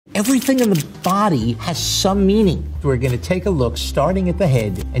Everything in the body has some meaning. We're going to take a look starting at the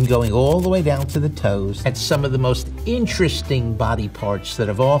head and going all the way down to the toes at some of the most interesting body parts that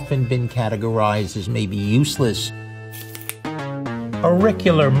have often been categorized as maybe useless.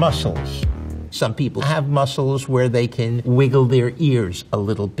 Auricular muscles. Some people have muscles where they can wiggle their ears a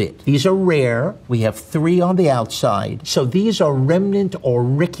little bit. These are rare. We have 3 on the outside. So these are remnant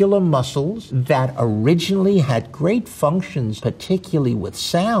auricular muscles that originally had great functions, particularly with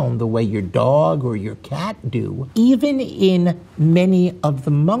sound, the way your dog or your cat do. Even in many of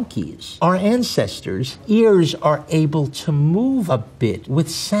the monkeys, our ancestors' ears are able to move a bit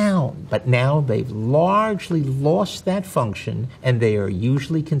with sound. But now they've largely lost that function, and they are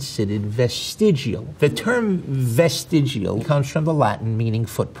usually considered vestigial. The term vestigial comes from the Latin meaning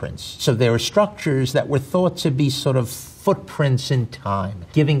footprints. So there are structures that were thought to be sort of footprints in time,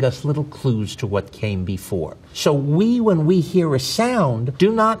 giving us little clues to what came before. So when we hear a sound,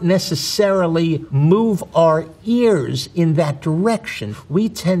 do not necessarily move our ears in that direction. We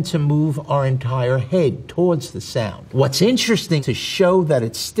tend to move our entire head towards the sound. What's interesting, to show that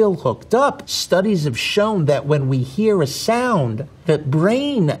it's still hooked up, studies have shown that when we hear a sound, the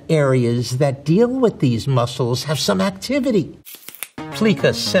brain areas that deal with these muscles have some activity. Plica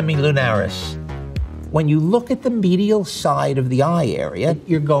semilunaris. When you look at the medial side of the eye area,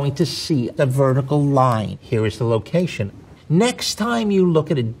 you're going to see a vertical line. Here is the location. Next time you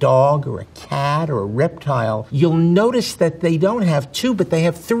look at a dog or a cat or a reptile, you'll notice that they don't have 2, but they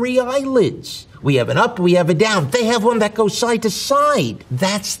have 3 eyelids. We have an up, we have a down. They have one that goes side to side.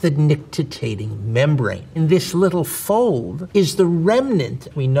 That's the nictitating membrane. In this little fold is the remnant.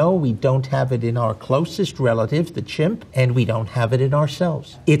 We know we don't have it in our closest relative, the chimp, and we don't have it in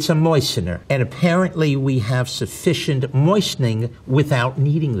ourselves. It's a moistener, and apparently we have sufficient moistening without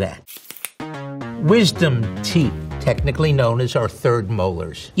needing that. Wisdom teeth, technically known as our 3rd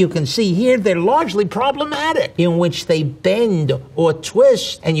molars. You can see here they're largely problematic, in which they bend or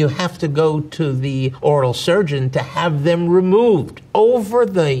twist, and you have to go to the oral surgeon to have them removed. Over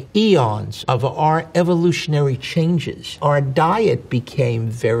the eons of our evolutionary changes, our diet became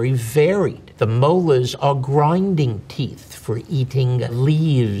very varied. The molars are grinding teeth for eating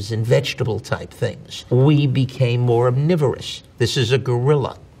leaves and vegetable type things. We became more omnivorous. This is a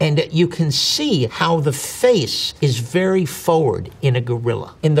gorilla. And you can see how the face is very forward in a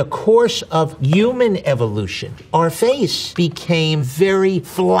gorilla. In the course of human evolution, our face became very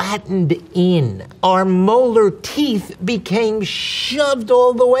flattened in. Our molar teeth became shoved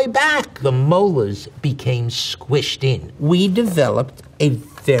all the way back. The molars became squished in. We developed a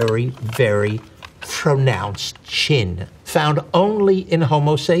very, very pronounced chin, found only in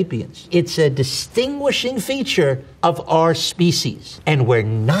Homo sapiens. It's a distinguishing feature of our species, and we're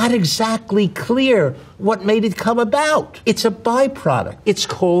not exactly clear what made it come about. It's a byproduct. It's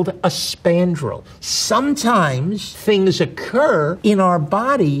called a spandrel. Sometimes things occur in our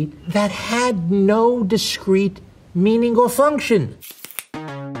body that had no discrete meaning or function.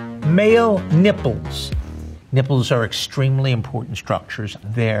 Male nipples. Nipples are extremely important structures.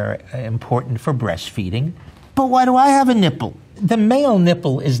 They're important for breastfeeding. But why do I have a nipple? The male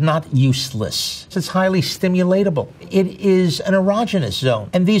nipple is not useless. It's highly stimulatable. It is an erogenous zone,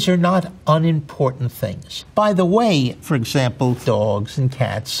 and these are not unimportant things. By the way, for example, dogs and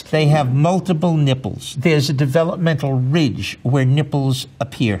cats, they have multiple nipples. There's a developmental ridge where nipples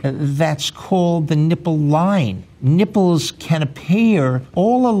appear. That's called the nipple line. Nipples can appear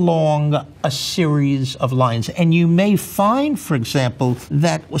all along a series of lines. And you may find, for example,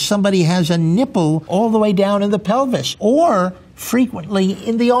 that somebody has a nipple all the way down in the pelvis, or frequently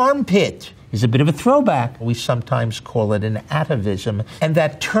in the armpit. Is a bit of a throwback. We sometimes call it an atavism, and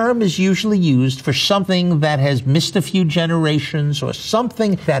that term is usually used for something that has missed a few generations or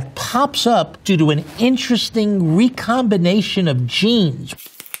something that pops up due to an interesting recombination of genes.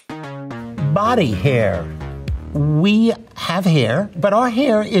 Body hair. We have hair, but our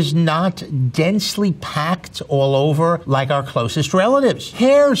hair is not densely packed all over like our closest relatives.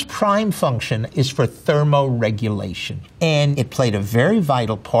 Hair's prime function is for thermoregulation, and it played a very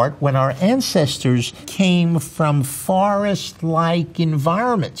vital part when our ancestors came from forest-like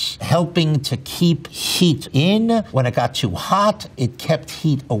environments, helping to keep heat in. When it got too hot, it kept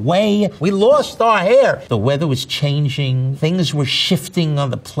heat away. We lost our hair. The weather was changing. Things were shifting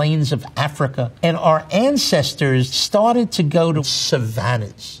on the plains of Africa, and our ancestors started to go to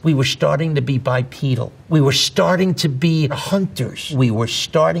savannas. We were starting to be bipedal. We were starting to be hunters. We were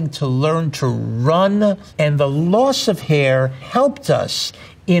starting to learn to run, and the loss of hair helped us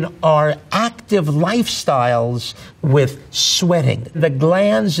in our active lifestyles with sweating. The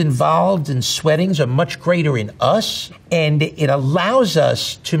glands involved in sweatings are much greater in us, and it allows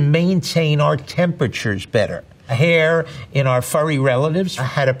us to maintain our temperatures better. Hair in our furry relatives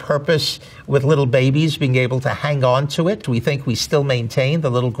had a purpose with little babies being able to hang on to it. We think we still maintain the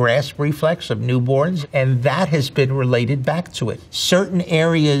little grasp reflex of newborns, and that has been related back to it. Certain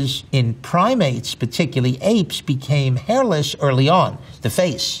areas in primates, particularly apes, became hairless early on. The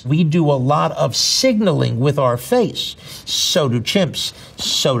face. We do a lot of signaling with our face. So do chimps.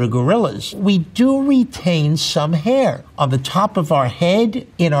 So do gorillas. We do retain some hair on the top of our head,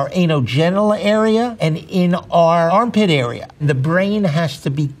 in our anogenital area, and in our armpit area. The brain has to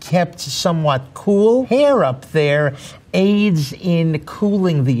be kept somewhat cool. Hair up there aids in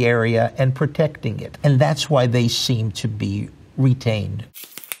cooling the area and protecting it. And that's why they seem to be retained.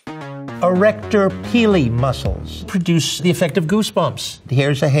 Erector Peeling muscles produce the effect of goosebumps.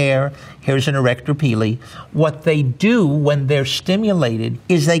 Here's a hair, here's an erector peeling. What they do when they're stimulated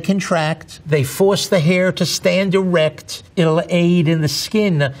is they contract, they force the hair to stand erect. It'll aid in the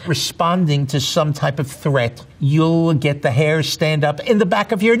skin responding to some type of threat. You'll get the hair stand up in the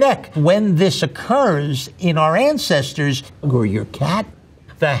back of your neck. When this occurs in our ancestors, or your cat,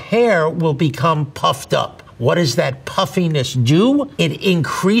 the hair will become puffed up. What does that puffiness do? It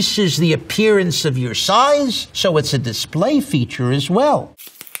increases the appearance of your size, so it's a display feature as well.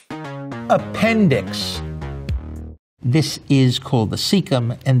 Appendix. This is called the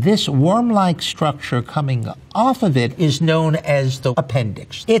cecum, and this worm-like structure coming off of it is known as the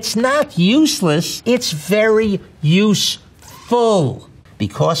appendix. It's not useless, it's very useful.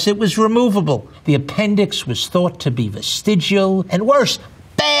 Because it was removable, the appendix was thought to be vestigial, and worse,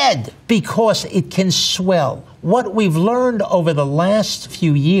 bad, because it can swell. What we've learned over the last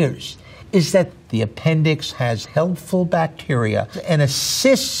few years is that the appendix has helpful bacteria and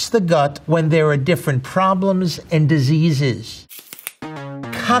assists the gut when there are different problems and diseases.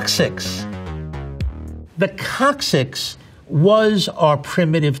 Coccyx. The coccyx was our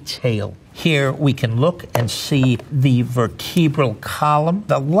primitive tail. Here we can look and see the vertebral column,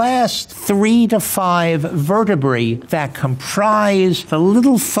 the last 3 to 5 vertebrae that comprise the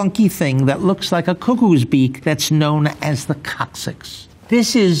little funky thing that looks like a cuckoo's beak that's known as the coccyx.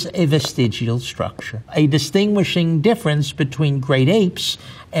 This is a vestigial structure. A distinguishing difference between great apes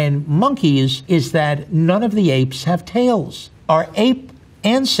and monkeys is that none of the apes have tails. Our ape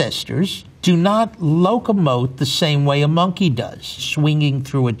ancestors do not locomote the same way a monkey does. Swinging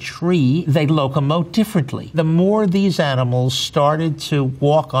through a tree, they locomote differently. The more these animals started to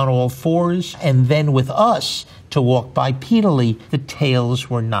walk on all fours, and then with us to walk bipedally, the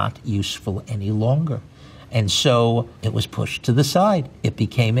tails were not useful any longer. And so it was pushed to the side. It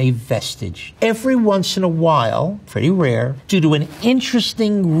became a vestige. Every once in a while, pretty rare, due to an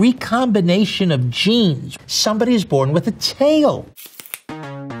interesting recombination of genes, somebody is born with a tail.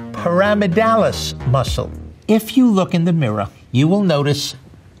 Pyramidalis muscle. If you look in the mirror, you will notice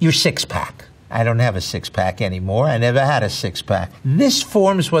your six-pack. I don't have a six-pack anymore. I never had a six-pack. This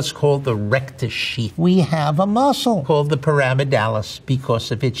forms what's called the rectus sheath. We have a muscle called the pyramidalis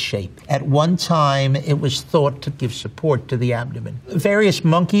because of its shape. At one time, it was thought to give support to the abdomen. Various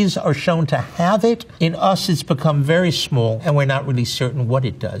monkeys are shown to have it. In us, it's become very small, and we're not really certain what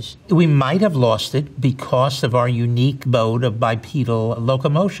it does. We might have lost it because of our unique mode of bipedal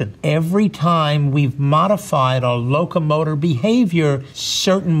locomotion. Every time we've modified our locomotor behavior,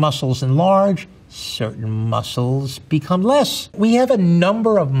 certain muscles enlarge, certain muscles become less. We have a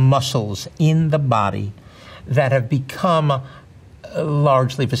number of muscles in the body that have become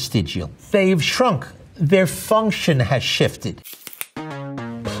largely vestigial. They've shrunk. Their function has shifted.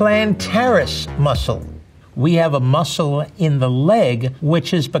 Plantaris muscle. We have a muscle in the leg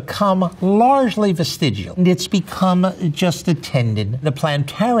which has become largely vestigial. It's become just a tendon. The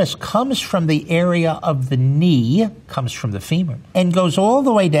plantaris comes from the area of the knee, comes from the femur, and goes all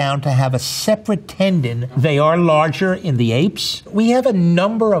the way down to have a separate tendon. They are larger in the apes. We have a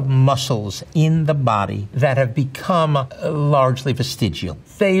number of muscles in the body that have become largely vestigial.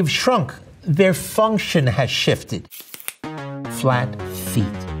 They've shrunk. Their function has shifted. Flat feet.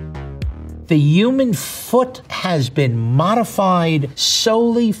 The human foot has been modified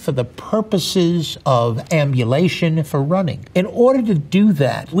solely for the purposes of ambulation for running. In order to do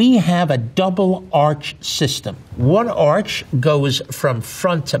that, we have a double arch system. One arch goes from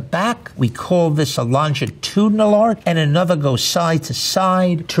front to back. We call this a longitudinal arch, and another goes side to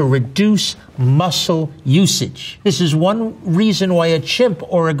side to reduce muscle usage. This is one reason why a chimp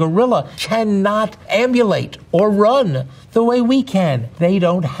or a gorilla cannot ambulate or run the way we can. They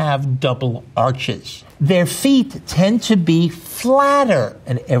don't have double arches. Their feet tend to be flatter,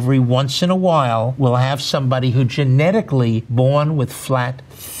 and every once in a while, we'll have somebody who genetically born with flat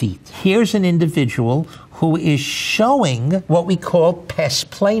feet. Here's an individual who is showing what we call pes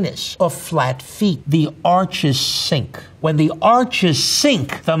planus, or flat feet. The arches sink. When the arches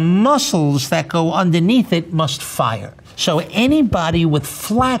sink, the muscles that go underneath it must fire. So anybody with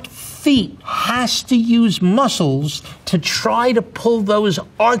flat feet has to use muscles to try to pull those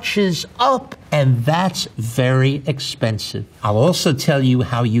arches up, and that's very expensive. I'll also tell you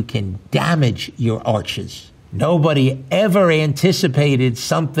how you can damage your arches. Nobody ever anticipated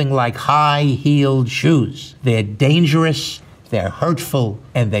something like high-heeled shoes. They're dangerous, they're hurtful,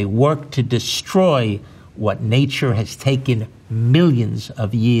 and they work to destroy what nature has taken millions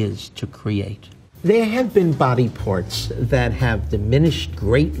of years to create. There have been body parts that have diminished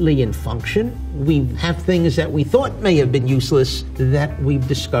greatly in function. We have things that we thought may have been useless that we've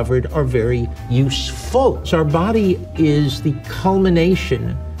discovered are very useful. So our body is the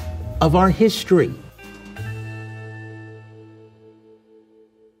culmination of our history.